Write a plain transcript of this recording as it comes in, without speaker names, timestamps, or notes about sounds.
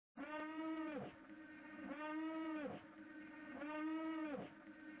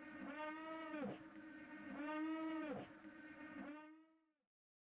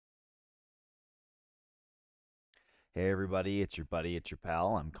Hey everybody, it's your buddy, it's your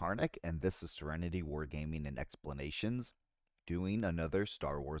pal. I'm Karnik, and this is Serenity Wargaming and Explanations, doing another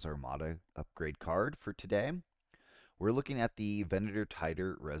Star Wars Armada upgrade card for today. We're looking at the Venator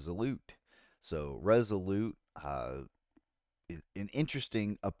Titer Resolute. So Resolute, an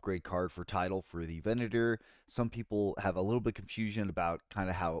interesting upgrade card for title for the Venator. Some people have a little bit confusion about kind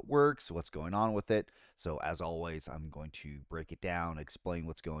of how it works, what's going on with it. So as always, I'm going to break it down, explain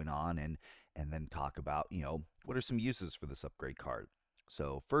what's going on, and then talk about, what are some uses for this upgrade card.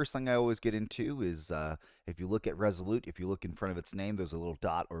 So first thing I always get into is if you look at Resolute, if you look in front of its name, there's a little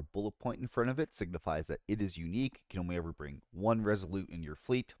dot or bullet point in front of it, signifies that it is unique. You can only ever bring one Resolute in your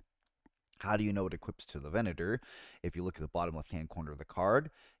fleet. How do you know it equips to the Venator? If you look at the bottom left-hand corner of the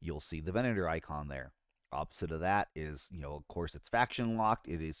card, you'll see the Venator icon there. Opposite of that is, of course, it's faction locked.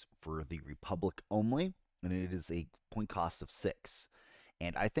 It is for the Republic only, and it is a point cost of 6.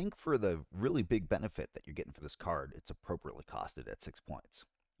 And I think for the really big benefit that you're getting for this card, it's appropriately costed at 6 points.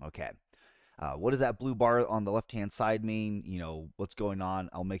 Okay. What does that blue bar on the left-hand side mean? What's going on?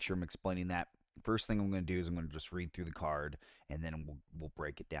 I'll make sure I'm explaining that. First thing I'm going to do is I'm going to just read through the card, and then we'll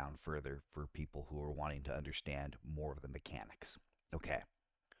break it down further for people who are wanting to understand more of the mechanics. Okay.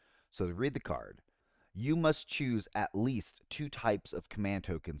 So to read the card, you must choose at least 2 types of command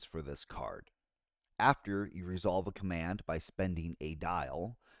tokens for this card. After you resolve a command by spending a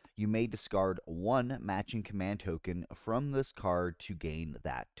dial, you may discard 1 matching command token from this card to gain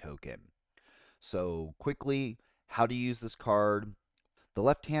that token. So quickly, how to use this card. The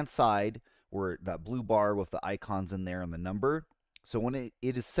left-hand side, where that blue bar with the icons in there and the number. So when it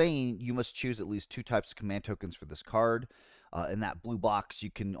is saying you must choose at least 2 types of command tokens for this card, in that blue box,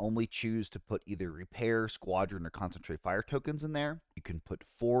 you can only choose to put either repair, squadron, or concentrate fire tokens in there. You can put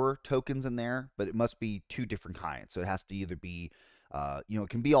 4 tokens in there, but it must be 2 different kinds. So it has to either be, it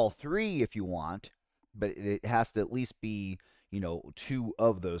can be all 3 if you want, but it has to at least be, 2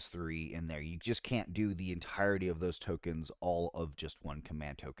 of those 3 in there. You just can't do the entirety of those tokens all of just one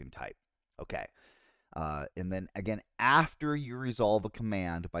command token type. Okay. And then again, after you resolve a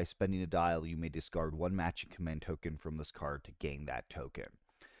command by spending a dial, you may discard 1 matching command token from this card to gain that token.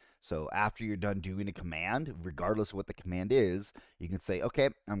 So after you're done doing a command, regardless of what the command is, you can say, okay,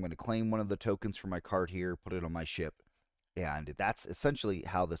 I'm going to claim one of the tokens from my card here, put it on my ship. And that's essentially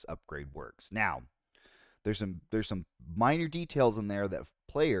how this upgrade works. Now, there's some minor details in there that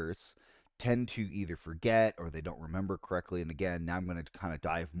players tend to either forget or they don't remember correctly. And again, now I'm going to kind of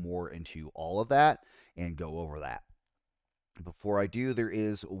dive more into all of that and go over that. Before I do, there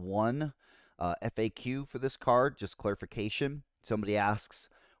is one FAQ for this card, just clarification. Somebody asks,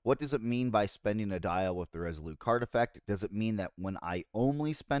 what does it mean by spending a dial with the Resolute card effect? Does it mean that when I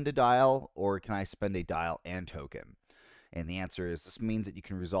only spend a dial, or can I spend a dial and token? And the answer is this means that you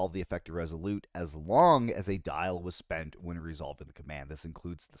can resolve the effect of Resolute as long as a dial was spent when resolving the command. This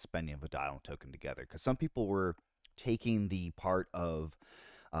includes the spending of a dial and token together. Because some people were taking the part of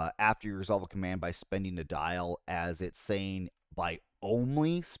after you resolve a command by spending a dial as it's saying by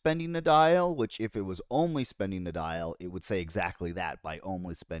only spending a dial, which if it was only spending a dial, it would say exactly that, by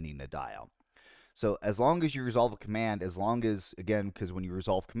only spending a dial. So as long as you resolve a command, as long as, again, because when you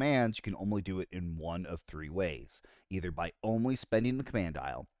resolve commands, you can only do it in one of 3 ways. Either by only spending the command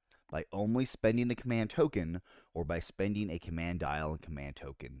dial, by only spending the command token, or by spending a command dial and command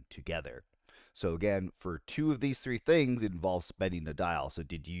token together. So again, for 2 of these 3 things, it involves spending a dial. So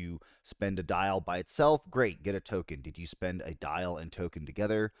did you spend a dial by itself? Great, get a token. Did you spend a dial and token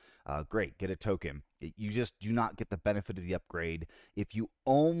together? Great, get a token. You just do not get the benefit of the upgrade if you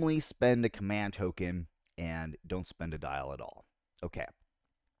only spend a command token and don't spend a dial at all. Okay.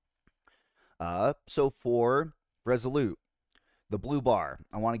 So for Resolute, the blue bar,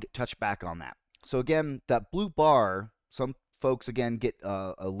 I want to touch back on that. So again, that blue bar, some folks again get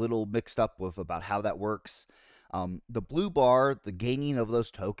a little mixed up with about how that works. The blue bar, the gaining of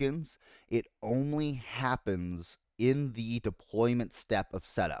those tokens, it only happens in the deployment step of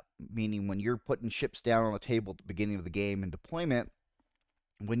setup, meaning when you're putting ships down on the table at the beginning of the game in deployment,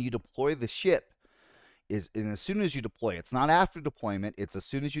 when you deploy the ship, and as soon as you deploy, it's not after deployment, it's as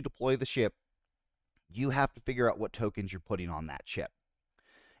soon as you deploy the ship, you have to figure out what tokens you're putting on that ship.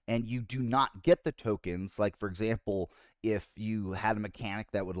 And you do not get the tokens, like for example, if you had a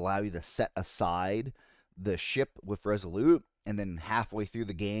mechanic that would allow you to set aside the ship with Resolute, and then halfway through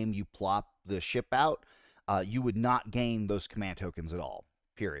the game you plop the ship out, you would not gain those command tokens at all,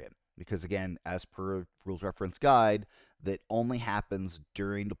 period. Because again, as per Rules Reference Guide, that only happens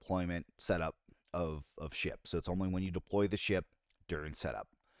during deployment setup of ship. So it's only when you deploy the ship during setup.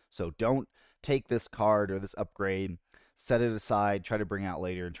 So don't take this card or this upgrade set it aside, try to bring out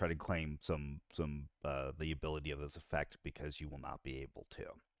later, and try to claim the ability of this effect because you will not be able to.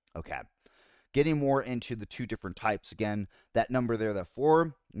 Okay. Getting more into the two different types again, that number there, that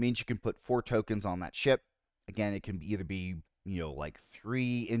 4, means you can put 4 tokens on that ship. Again, it can either be, like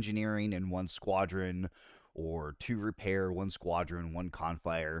 3 engineering in 1 squadron, or 2 repair, 1 squadron, 1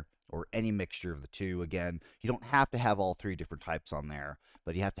 confire, or any mixture of the two. Again, you don't have to have all 3 different types on there,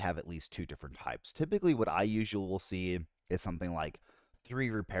 but you have to have at least 2 different types. Typically, what I usually will see is something like 3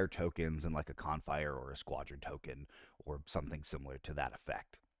 repair tokens and like a confire or a squadron token, or something similar to that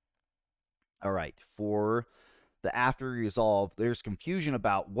effect. All right, for the after resolve, there's confusion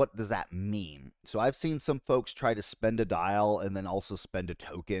about what does that mean. So I've seen some folks try to spend a dial and then also spend a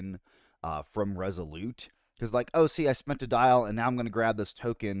token from Resolute. Because like, oh, see, I spent a dial and now I'm going to grab this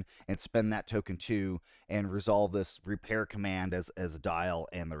token and spend that token too and resolve this repair command as a dial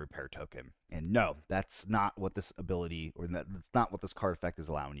and the repair token. And no, that's not what this ability, or that's not what this card effect is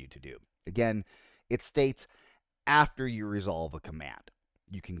allowing you to do. Again, it states after you resolve a command,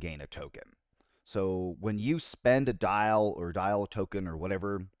 you can gain a token. So when you spend a dial or dial a token or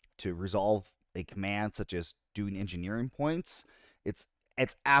whatever to resolve a command, such as doing engineering points, it's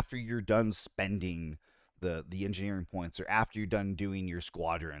after you're done spending the engineering points, or after you're done doing your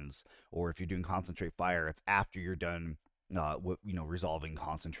squadrons, or if you're doing concentrate fire, it's after you're done resolving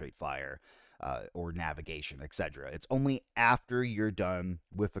concentrate fire, or navigation, etc. It's only after you're done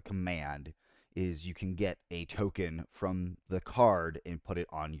with a command is you can get a token from the card and put it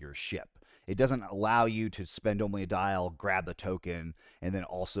on your ship. It doesn't allow you to spend only a dial, grab the token, and then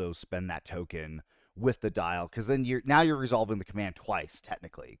also spend that token with the dial, because then you're resolving the command twice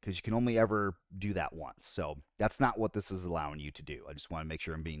technically, because you can only ever do that once. So that's not what this is allowing you to do. I just want to make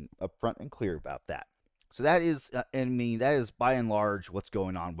sure I'm being upfront and clear about that. So that is, that is by and large what's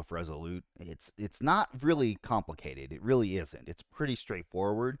going on with Resolute. It's not really complicated. It really isn't. It's pretty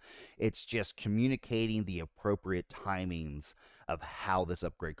straightforward. It's just communicating the appropriate timings of how this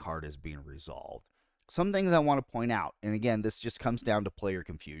upgrade card is being resolved. Some things I want to point out, and again, this just comes down to player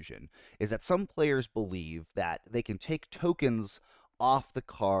confusion, is that some players believe that they can take tokens off the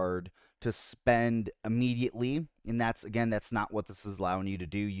card to spend immediately, and that's not what this is allowing you to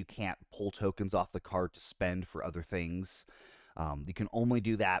do. You can't pull tokens off the card to spend for other things. You can only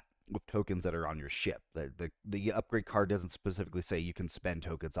do that with tokens that are on your ship. The upgrade card doesn't specifically say you can spend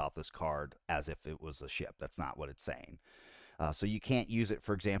tokens off this card as if it was a ship. That's not what it's saying. So you can't use it,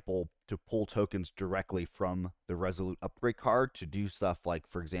 for example, to pull tokens directly from the Resolute upgrade card to do stuff like,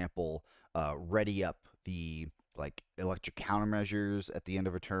 for example, ready up the electric countermeasures at the end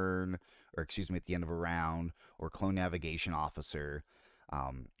of a turn, or excuse me, at the end of a round, or clone navigation officer.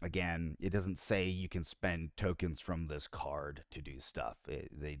 Again, it doesn't say you can spend tokens from this card to do stuff.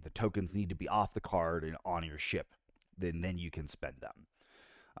 The tokens need to be off the card and on your ship. Then you can spend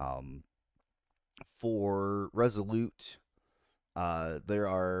them. For Resolute, there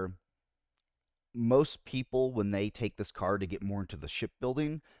are most people, when they take this card to get more into the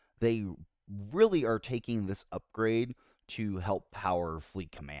shipbuilding, they really are taking this upgrade to help power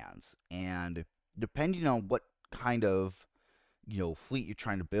fleet commands. And depending on what kind of fleet you're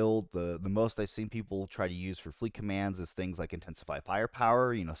trying to build, the most I've seen people try to use for fleet commands is things like intensify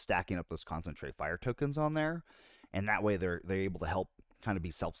firepower, stacking up those concentrate fire tokens on there, and that way they're able to help kind of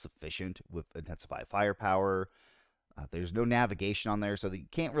be self-sufficient with intensify firepower. There's no navigation on there, so you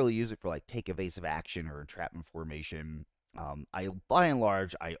can't really use it for like take evasive action or entrapment formation. By and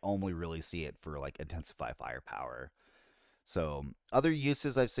large, I only really see it for like intensify firepower. So other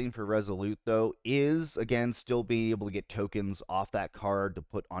uses I've seen for Resolute, though, is again still being able to get tokens off that card to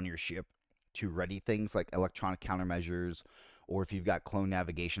put on your ship to ready things like electronic countermeasures, or if you've got clone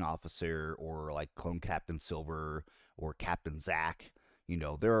navigation officer, or like clone Captain Silver or Captain Zack.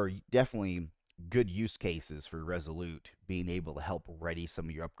 There are definitely good use cases for Resolute being able to help ready some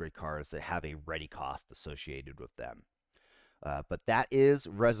of your upgrade cards that have a ready cost associated with them. But that is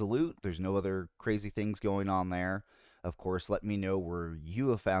Resolute. There's no other crazy things going on there. Of course, let me know where you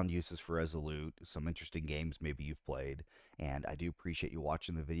have found uses for Resolute, some interesting games maybe you've played, and I do appreciate you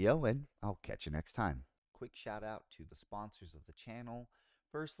watching the video, and I'll catch you next time. Quick shout out to the sponsors of the channel.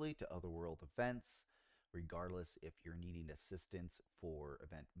 Firstly, to Otherworld Events. Regardless if you're needing assistance for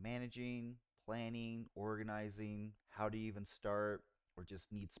event managing, planning, organizing, how to even start, or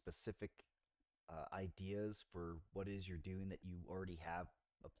just need specific ideas for what it is you're doing that you already have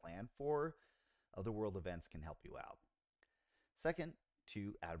a plan for, Otherworld Events can help you out. Second,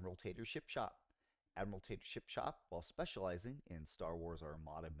 to Admiral Tater's Ship Shop. Admiral Tater's Ship Shop, while specializing in Star Wars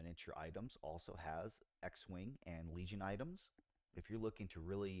Armada miniature items, also has X-Wing and Legion items. If you're looking to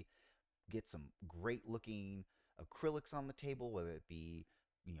really get some great looking acrylics on the table, whether it be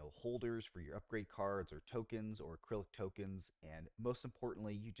holders for your upgrade cards or tokens or acrylic tokens. And most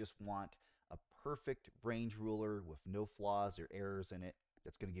importantly, you just want a perfect range ruler with no flaws or errors in it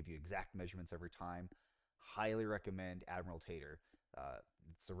that's going to give you exact measurements every time. Highly recommend Admiral Tater.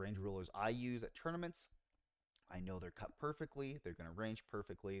 It's the range rulers I use at tournaments. I know they're cut perfectly, they're going to range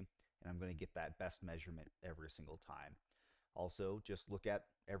perfectly, and I'm going to get that best measurement every single time. Also, just look at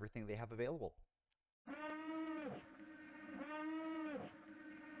everything they have available.